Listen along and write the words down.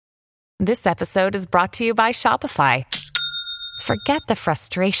This episode is brought to you by Shopify. Forget the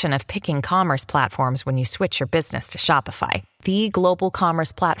frustration of picking commerce platforms when you switch your business to Shopify, the global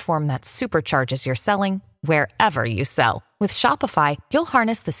commerce platform that supercharges your selling wherever you sell. With Shopify, you'll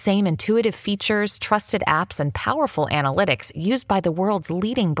harness the same intuitive features, trusted apps, and powerful analytics used by the world's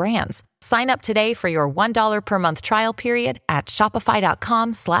leading brands. Sign up today for your $1 per month trial period at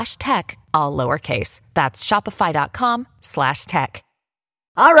shopify.com/tech, all lowercase. That's shopify.com/tech.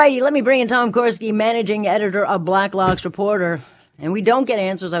 All righty, let me bring in Tom Korski, managing editor of Blacklock's Reporter. And we don't get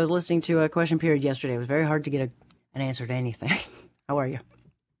answers. I was listening to a question period yesterday. It was very hard to get an answer to anything. How are you?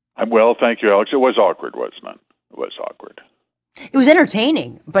 I'm well, thank you, Alex. It was awkward, wasn't it? It was awkward. It was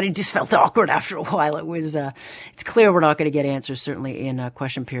entertaining, but it just felt awkward after a while. It was, it's clear we're not going to get answers, certainly in a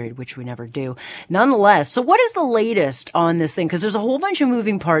question period, which we never do. Nonetheless, so what is the latest on this thing? Because there's a whole bunch of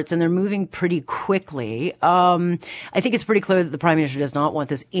moving parts, and they're moving pretty quickly. I think it's pretty clear that the Prime Minister does not want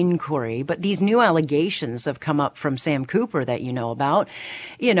this inquiry, but these new allegations have come up from Sam Cooper that you know about,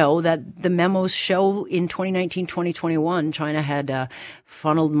 that the memos show in 2019, 2021, China had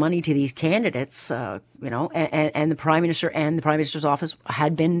funneled money to these candidates, and the Prime Minister and the Prime Minister's office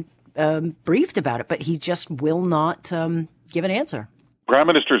had been briefed about it, but he just will not give an answer. Prime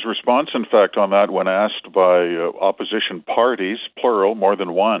Minister's response, in fact, on that, when asked by opposition parties, plural, more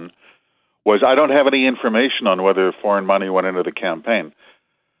than one, was, I don't have any information on whether foreign money went into the campaign.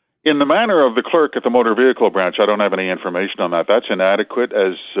 In the manner of the clerk at the Motor Vehicle Branch, I don't have any information on that. That's inadequate,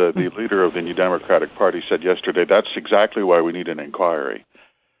 as the leader of the New Democratic Party said yesterday. That's exactly why we need an inquiry.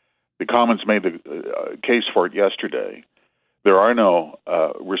 The Commons made the case for it yesterday. There are no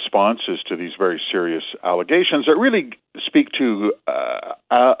responses to these very serious allegations that really speak to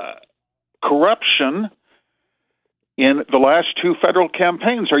corruption in the last two federal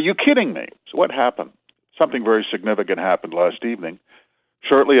campaigns. Are you kidding me? So what happened? Something very significant happened last evening.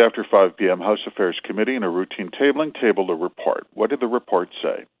 Shortly after 5 p.m., House Affairs Committee, in a routine tabling, tabled a report. What did the report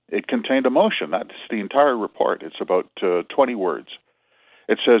say? It contained a motion. That's the entire report. It's about 20 words.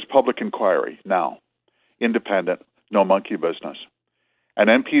 It says public inquiry, now, independent, no monkey business. And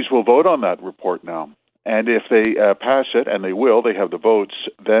MPs will vote on that report now. And if they pass it, and they will, they have the votes,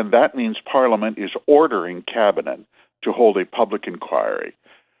 then that means Parliament is ordering Cabinet to hold a public inquiry.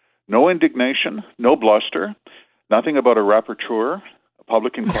 No indignation, no bluster, nothing about a rapporteur.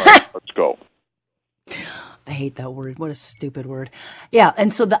 Public inquiry. Let's go. I hate that word. What a stupid word. Yeah,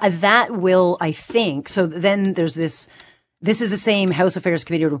 and so that will, I think, so then there's this is the same House Affairs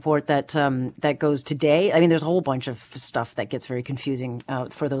Committee report that goes today. I mean, there's a whole bunch of stuff that gets very confusing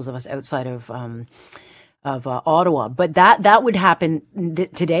for those of us outside of Ottawa. But that would happen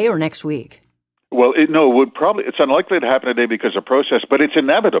today or next week? Well, it's unlikely to happen today because of process, but it's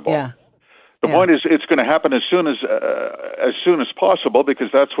inevitable. Yeah. The point is, it's going to happen as soon as possible, because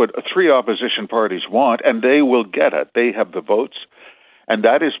that's what three opposition parties want, and they will get it. They have the votes, and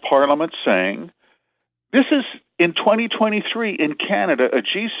that is Parliament saying, this is in 2023 in Canada, a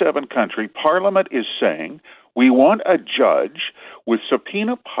G7 country. Parliament is saying we want a judge with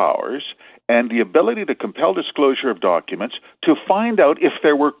subpoena powers and the ability to compel disclosure of documents to find out if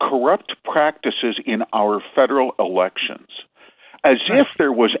there were corrupt practices in our federal elections. As if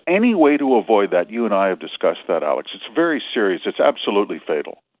there was any way to avoid that. You and I have discussed that, Alex. It's very serious. It's absolutely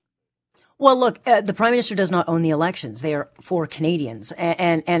fatal. Well, look, the Prime Minister does not own the elections. They are for Canadians.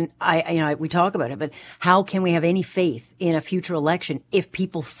 And we talk about it, but how can we have any faith in a future election if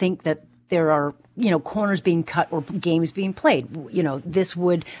people think that there are, corners being cut or games being played? This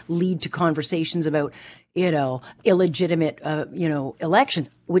would lead to conversations about, illegitimate, elections,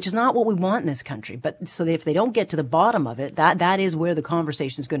 which is not what we want in this country. But so that if they don't get to the bottom of it, that is where the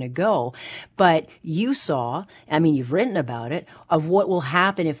conversation is going to go. But you saw, you've written about it, of what will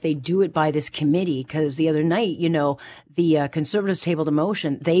happen if they do it by this committee. Because the other night, the Conservatives tabled a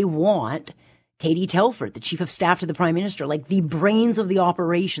motion. They want Katie Telford, the Chief of Staff to the Prime Minister, like the brains of the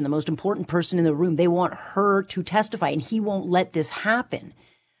operation, the most important person in the room. They want her to testify, and he won't let this happen.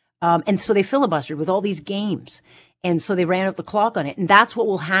 And so they filibustered with all these games. And so they ran up the clock on it. And that's what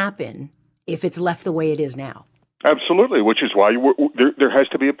will happen if it's left the way it is now. Absolutely, which is why there has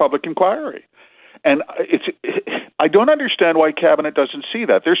to be a public inquiry. And I don't understand why Cabinet doesn't see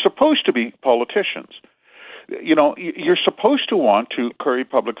that. They're supposed to be politicians. You're supposed to want to curry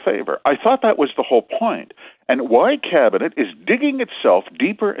public favor. I thought that was the whole point. And why Cabinet is digging itself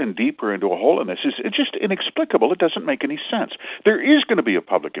deeper and deeper into a hole in this is just inexplicable. It doesn't make any sense. There is going to be a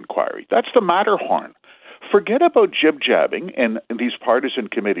public inquiry. That's the Matterhorn. Forget about jib-jabbing in these partisan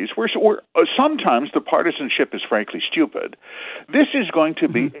committees where sometimes the partisanship is frankly stupid. This is going to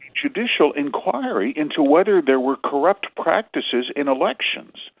be a judicial inquiry into whether there were corrupt practices in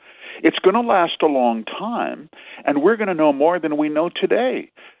elections. It's going to last a long time, and we're going to know more than we know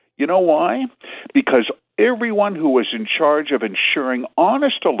today. You know why? Because everyone who was in charge of ensuring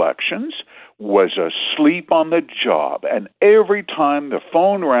honest elections was asleep on the job. And every time the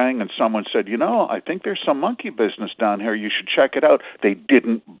phone rang and someone said, I think there's some monkey business down here, you should check it out, they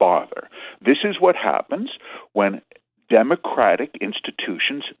didn't bother. This is what happens when democratic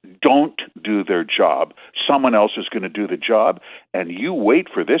institutions don't do their job. Someone else is going to do the job, and you wait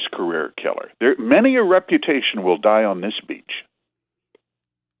for this career killer. Many a reputation will die on this beach.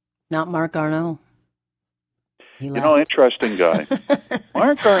 Not Marc Garneau. Interesting guy.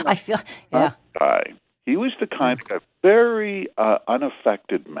 Marc Garneau. I feel, yeah. Guy. He was the kind of guy, very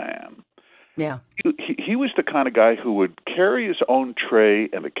unaffected man. Yeah. He was the kind of guy who would carry his own tray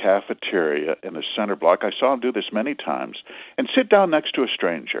in the cafeteria in the center block. I saw him do this many times, and sit down next to a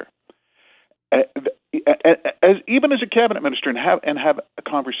stranger, even as a cabinet minister, and have a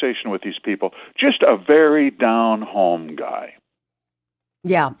conversation with these people. Just a very down-home guy.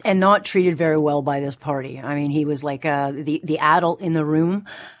 Yeah, and not treated very well by this party. I mean, he was like the adult in the room,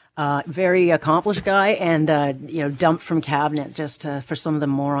 very accomplished guy, and dumped from cabinet just for some of the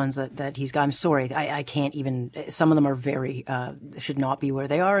morons that he's got. I'm sorry, I can't even. Some of them are very should not be where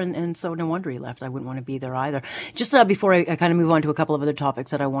they are, and so no wonder he left. I wouldn't want to be there either. Just before I kind of move on to a couple of other topics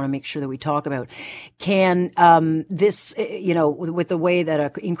that I want to make sure that we talk about, can this with the way that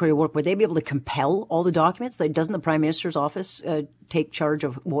an inquiry work, would they be able to compel all the documents? Doesn't the Prime Minister's office take charge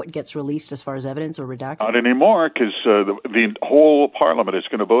of what gets released as far as evidence or redacted? Not anymore, because the whole Parliament is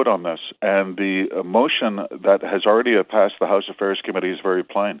going to vote on this, and the motion that has already passed the House Affairs Committee is very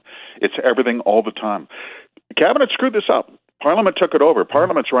plain. It's everything all the time. Cabinet screwed this up. Parliament took it over.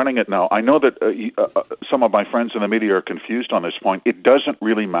 Parliament's running it now. I know that some of my friends in the media are confused on this point. It doesn't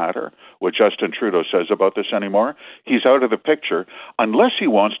really matter what Justin Trudeau says about this anymore. He's out of the picture unless he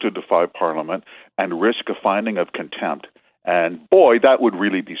wants to defy Parliament and risk a finding of contempt. And boy, that would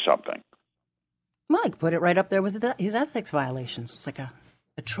really be something. Mike put it right up there with his ethics violations. It's like a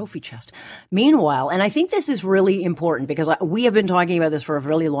trophy chest. Meanwhile, and I think this is really important because we have been talking about this for a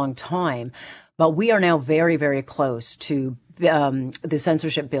really long time, but we are now very, very close to the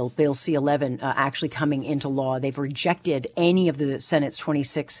censorship bill, Bill C-11, actually coming into law. They've rejected any of the Senate's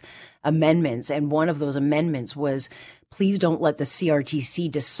 26 amendments, and one of those amendments was, please don't let the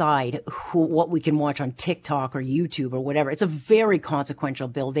CRTC decide what we can watch on TikTok or YouTube or whatever. It's a very consequential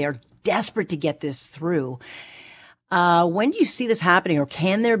bill. They are desperate to get this through. When do you see this happening, or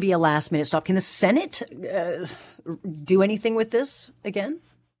can there be a last-minute stop? Can the Senate do anything with this again?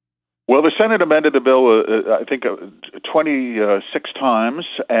 Well, the Senate amended the bill, I think, 26 times,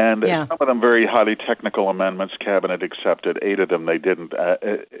 and some of them very highly technical amendments. Cabinet accepted 8 of them. They didn't.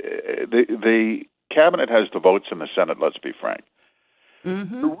 The Cabinet has the votes in the Senate, let's be frank.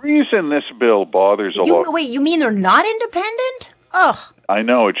 Mm-hmm. The reason this bill bothers a lot... Wait, you mean they're not independent? Oh. I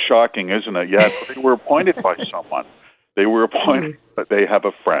know, it's shocking, isn't it? Yeah, they were appointed by someone. They were appointed, but they have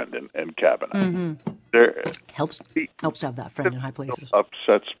a friend in Cabinet. Mm-hmm. Helps to have that friend in high places. What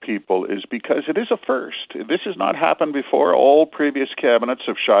upsets people is because it is a first. This has not happened before. All previous cabinets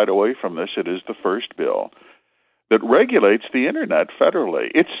have shied away from this. It is the first bill that regulates the Internet federally.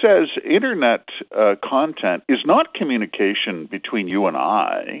 It says Internet content is not communication between you and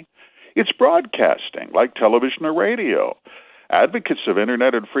I. It's broadcasting, like television or radio. Advocates of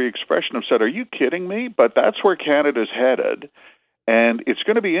Internet and free expression have said, are you kidding me? But that's where Canada's headed. And it's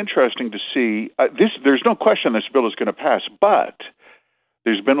going to be interesting to see. There's no question this bill is going to pass, but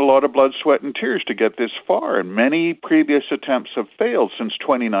there's been a lot of blood, sweat, and tears to get this far, and many previous attempts have failed since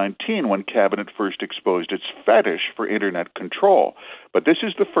 2019 when Cabinet first exposed its fetish for Internet control. But this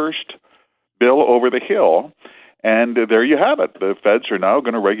is the first bill over the hill, and there you have it. The feds are now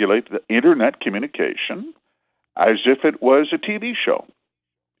going to regulate the Internet communication as if it was a TV show.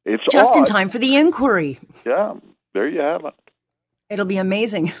 It's just odd. In time for the inquiry. Yeah, there you have it. It'll be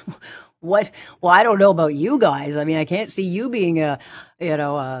amazing. Well, I don't know about you guys. I mean, I can't see you being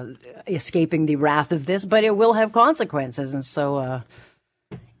escaping the wrath of this, but it will have consequences. And so,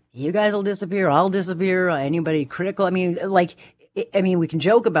 you guys will disappear. I'll disappear. Anybody critical? I mean, we can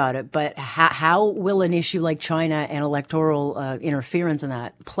joke about it, but how will an issue like China and electoral interference in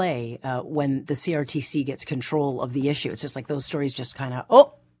that play when the CRTC gets control of the issue? It's just like those stories just kind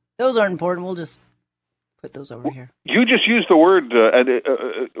of, those aren't important. We'll just put those over here. You just used the word,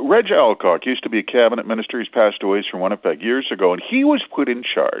 Reg Alcock used to be a cabinet minister. He's passed away from Winnipeg years ago, and he was put in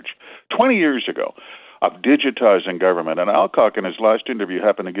charge 20 years ago of digitizing government. And Alcock, in his last interview,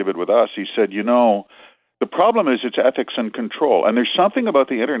 happened to give it with us. He said, The problem is it's ethics and control. And there's something about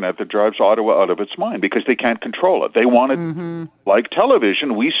the internet that drives Ottawa out of its mind because they can't control it. They want it like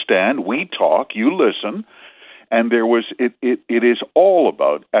television. We stand, we talk, you listen. And it is all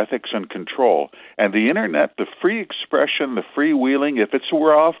about ethics and control. And the internet, the free expression, the freewheeling, if it's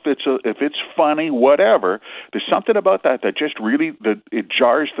rough, if it's funny, whatever, there's something about that just really, it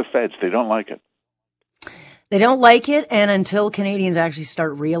jars the feds. They don't like it. They don't like it, and until Canadians actually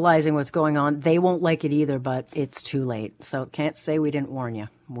start realizing what's going on, they won't like it either, but it's too late. So can't say we didn't warn you.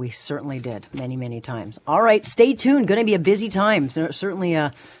 We certainly did many, many times. All right, stay tuned. Going to be a busy time. Certainly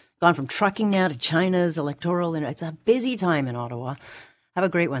gone from trucking now to China's electoral. It's a busy time in Ottawa. Have a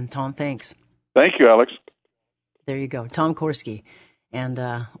great one, Tom. Thanks. Thank you, Alex. There you go. Tom Korski. And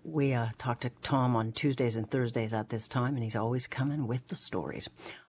we talk to Tom on Tuesdays and Thursdays at this time, and he's always coming with the stories.